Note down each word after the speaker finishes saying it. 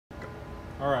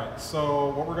All right, so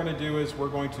what we're going to do is we're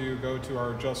going to go to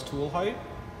our adjust tool height.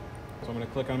 So I'm going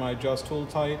to click on my adjust tool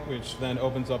height, which then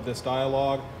opens up this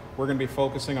dialog. We're going to be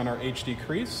focusing on our HD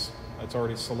crease. That's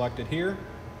already selected here.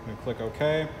 I'm going to click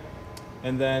OK.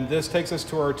 And then this takes us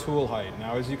to our tool height.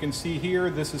 Now, as you can see here,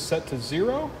 this is set to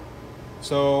 0.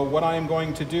 So what I am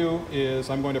going to do is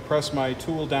I'm going to press my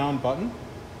tool down button.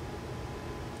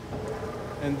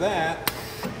 And that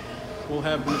will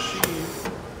have the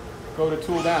machine go to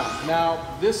tool down.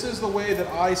 Now, this is the way that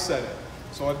I set it.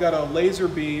 So I've got a laser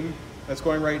beam that's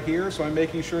going right here, so I'm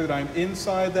making sure that I'm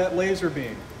inside that laser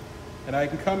beam. And I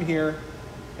can come here,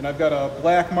 and I've got a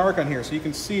black mark on here, so you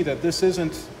can see that this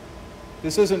isn't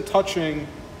touching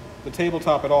the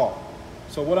tabletop at all.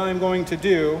 So what I'm going to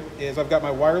do is I've got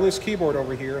my wireless keyboard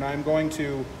over here, and I'm going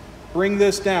to bring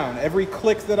this down. Every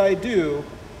click that I do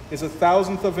is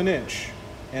 1/1000th of an inch.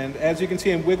 And as you can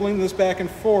see, I'm wiggling this back and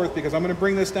forth because I'm going to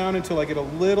bring this down until I get a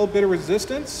little bit of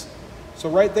resistance. So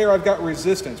right there I've got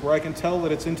resistance where I can tell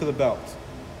that it's into the belt.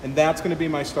 And that's going to be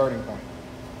my starting point.